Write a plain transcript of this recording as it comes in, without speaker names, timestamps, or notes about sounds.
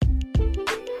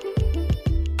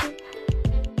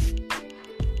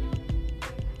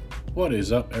What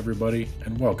is up, everybody,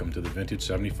 and welcome to the Vintage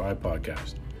 75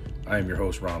 podcast. I am your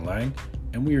host, Ron Lang,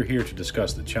 and we are here to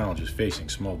discuss the challenges facing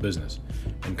small business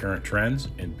and current trends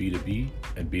in B2B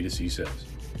and B2C sales.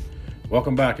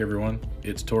 Welcome back, everyone.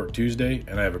 It's Torque Tuesday,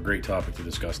 and I have a great topic to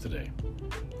discuss today.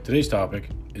 Today's topic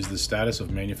is the status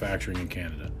of manufacturing in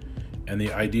Canada and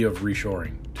the idea of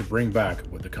reshoring to bring back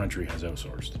what the country has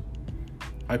outsourced.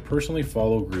 I personally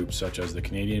follow groups such as the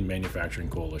Canadian Manufacturing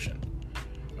Coalition,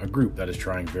 a group that is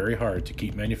trying very hard to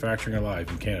keep manufacturing alive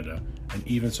in Canada and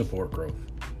even support growth.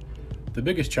 The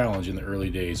biggest challenge in the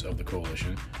early days of the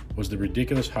coalition was the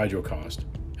ridiculous hydro cost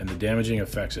and the damaging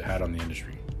effects it had on the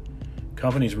industry.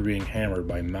 Companies were being hammered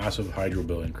by massive hydro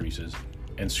bill increases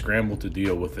and scrambled to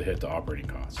deal with the hit to operating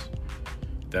costs.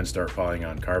 Then start piling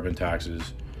on carbon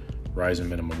taxes, rise in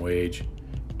minimum wage,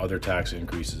 other tax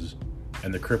increases,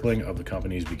 and the crippling of the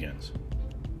companies begins.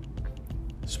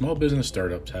 Small business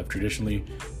startups have traditionally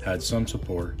had some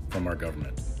support from our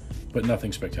government, but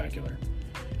nothing spectacular.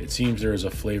 It seems there is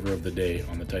a flavor of the day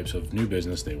on the types of new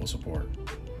business they will support.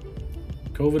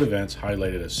 COVID events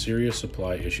highlighted a serious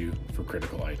supply issue for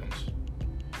critical items.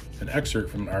 An excerpt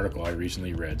from an article I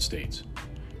recently read states,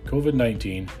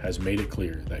 COVID-19 has made it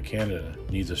clear that Canada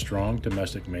needs a strong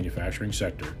domestic manufacturing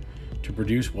sector to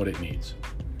produce what it needs.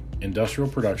 Industrial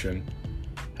production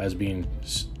has been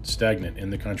stagnant in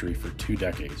the country for 2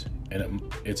 decades, and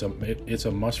it's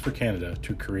a must for Canada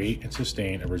to create and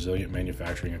sustain a resilient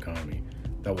manufacturing economy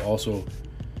that will also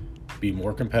be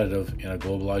more competitive in a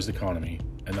globalized economy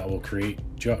and that will create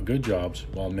good jobs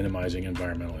while minimizing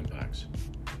environmental impacts.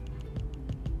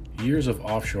 Years of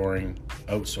offshoring,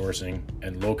 outsourcing,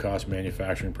 and low-cost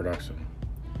manufacturing production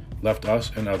left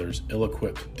us and others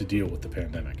ill-equipped to deal with the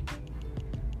pandemic.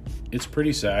 It's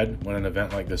pretty sad when an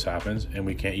event like this happens and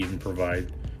we can't even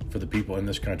provide for the people in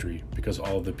this country because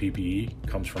all of the PPE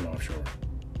comes from offshore.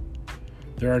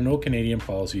 There are no Canadian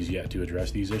policies yet to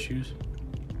address these issues,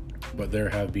 but there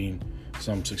have been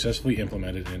some successfully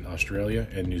implemented in Australia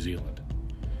and New Zealand.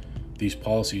 These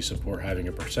policies support having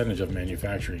a percentage of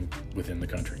manufacturing within the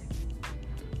country.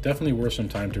 Definitely worth some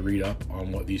time to read up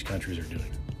on what these countries are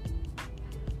doing.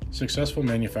 Successful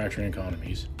manufacturing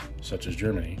economies, such as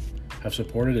Germany, have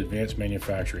supported advanced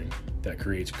manufacturing that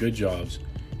creates good jobs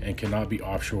and cannot be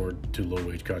offshored to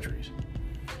low-wage countries.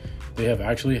 They have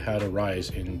actually had a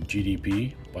rise in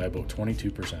GDP by about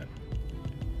 22%.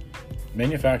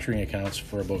 Manufacturing accounts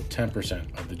for about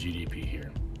 10% of the GDP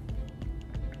here.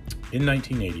 In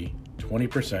 1980,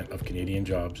 20% of Canadian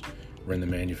jobs were in the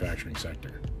manufacturing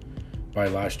sector. By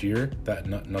last year, that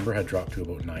number had dropped to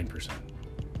about 9%.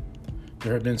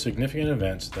 There have been significant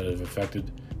events that have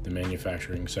affected the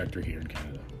manufacturing sector here in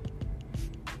Canada.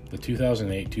 The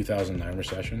 2008-2009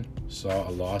 recession saw a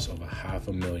loss of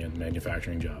 500,000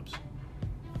 manufacturing jobs.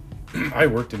 I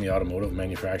worked in the automotive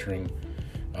manufacturing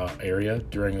area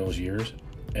during those years,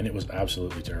 and it was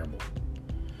absolutely terrible.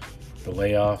 The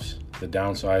layoffs, the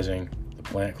downsizing, the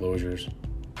plant closures,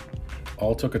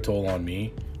 all took a toll on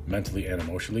me, mentally and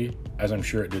emotionally, as I'm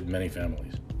sure it did many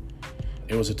families.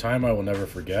 It was a time I will never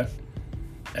forget,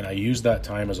 and I used that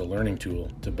time as a learning tool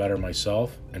to better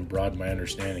myself and broaden my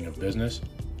understanding of business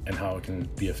and how it can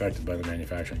be affected by the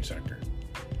manufacturing sector.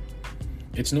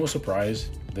 It's no surprise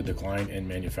the decline in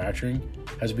manufacturing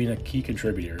has been a key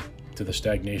contributor to the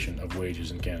stagnation of wages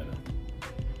in Canada.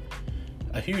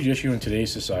 A huge issue in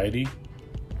today's society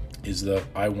is the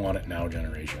I want it now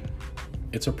generation.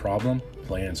 It's a problem,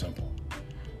 plain and simple.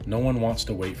 No one wants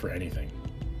to wait for anything.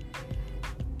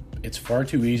 It's far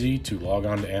too easy to log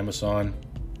on to Amazon,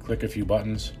 click a few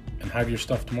buttons, and have your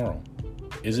stuff tomorrow.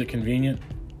 Is it convenient?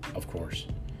 Of course.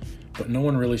 But no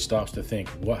one really stops to think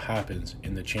what happens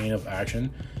in the chain of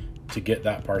action to get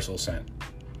that parcel sent.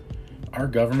 Our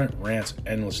government rants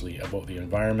endlessly about the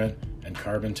environment and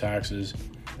carbon taxes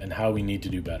and how we need to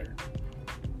do better.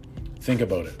 Think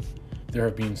about it.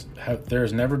 There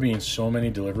has never been so many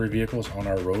delivery vehicles on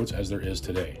our roads as there is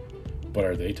today. But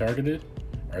are they targeted?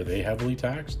 Are they heavily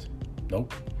taxed?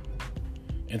 Nope.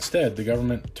 Instead, the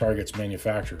government targets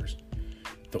manufacturers,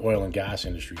 the oil and gas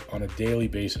industry, on a daily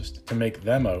basis to make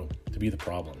them out to be the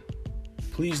problem.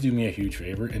 Please do me a huge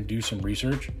favor and do some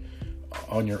research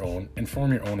on your own and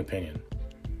form your own opinion.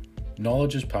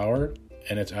 Knowledge is power,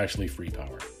 and it's actually free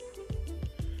power.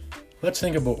 Let's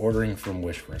think about ordering from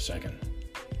Wish for a second.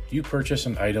 You purchase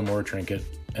an item or a trinket,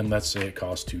 and let's say it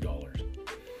costs $2.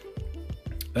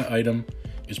 That item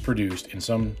is produced in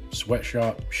some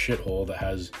sweatshop shithole that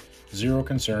has zero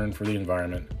concern for the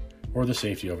environment or the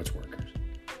safety of its workers.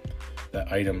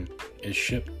 That item is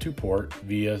shipped to port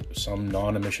via some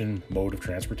non-emission mode of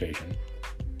transportation.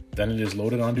 Then it is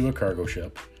loaded onto a cargo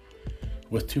ship,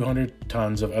 with 200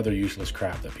 tons of other useless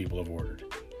crap that people have ordered.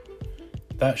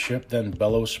 That ship then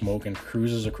bellows smoke and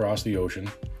cruises across the ocean,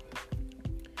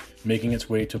 making its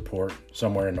way to port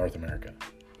somewhere in North America.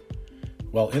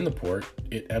 While in the port,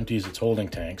 it empties its holding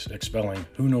tanks, expelling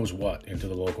who knows what into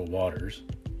the local waters.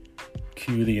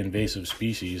 Cue the invasive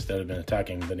species that have been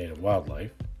attacking the native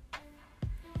wildlife.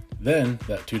 Then,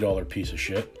 that $2 piece of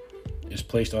shit is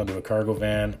placed onto a cargo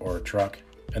van or a truck,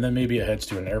 and then maybe it heads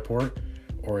to an airport,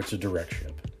 or it's a direct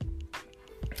ship.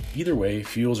 Either way,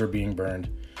 fuels are being burned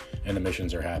and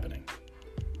emissions are happening.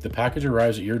 The package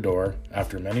arrives at your door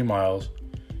after many miles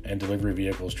and delivery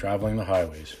vehicles traveling the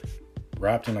highways,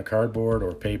 wrapped in a cardboard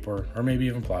or paper or maybe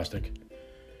even plastic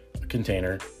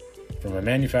container from a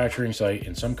manufacturing site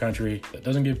in some country that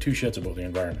doesn't give two shits about the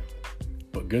environment.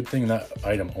 But good thing that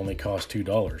item only costs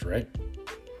 $2, right?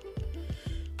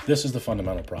 This is the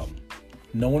fundamental problem.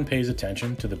 No one pays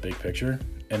attention to the big picture,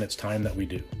 and it's time that we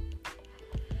do.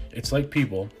 It's like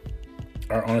people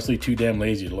are honestly too damn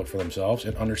lazy to look for themselves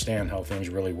and understand how things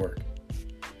really work.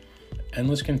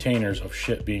 Endless containers of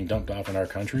shit being dumped off in our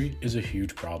country is a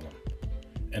huge problem.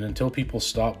 And until people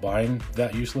stop buying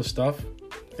that useless stuff,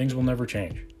 things will never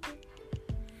change.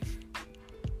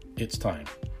 It's time.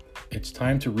 It's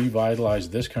time to revitalize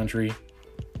this country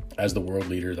as the world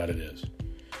leader that it is.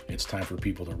 It's time for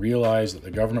people to realize that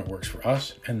the government works for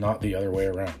us and not the other way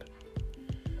around.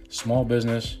 Small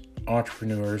business,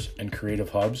 entrepreneurs, and creative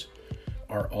hubs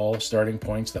are all starting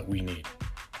points that we need.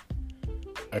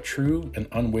 A true and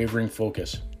unwavering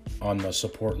focus on the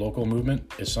support local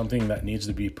movement is something that needs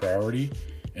to be priority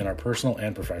in our personal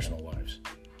and professional lives.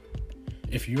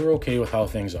 If you're okay with how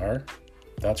things are,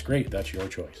 that's great, that's your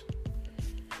choice.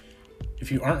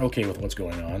 If you aren't okay with what's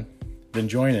going on, then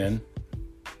join in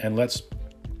and let's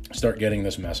start getting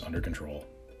this mess under control.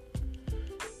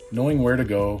 Knowing where to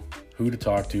go, who to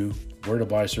talk to, where to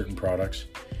buy certain products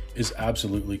is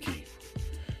absolutely key.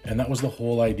 And that was the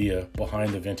whole idea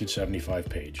behind the Vintage 75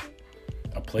 page.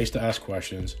 A place to ask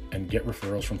questions and get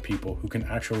referrals from people who can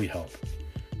actually help.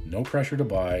 No pressure to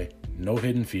buy, no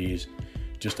hidden fees,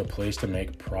 just a place to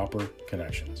make proper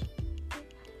connections.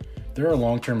 There are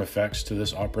long-term effects to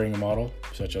this operating model,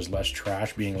 such as less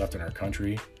trash being left in our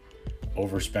country,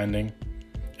 overspending,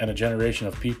 and a generation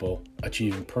of people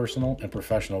achieving personal and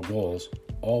professional goals,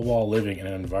 all while living in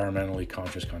an environmentally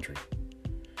conscious country.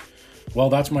 Well,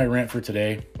 that's my rant for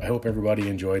today. I hope everybody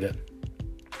enjoyed it.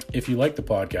 If you like the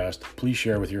podcast, please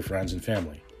share with your friends and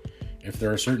family. If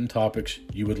there are certain topics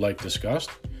you would like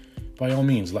discussed, by all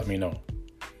means, let me know.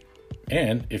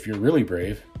 And if you're really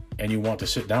brave and you want to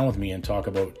sit down with me and talk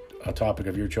about a topic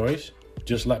of your choice,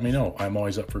 just let me know. I'm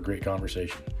always up for great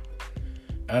conversation.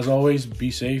 As always,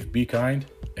 be safe, be kind,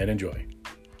 and enjoy.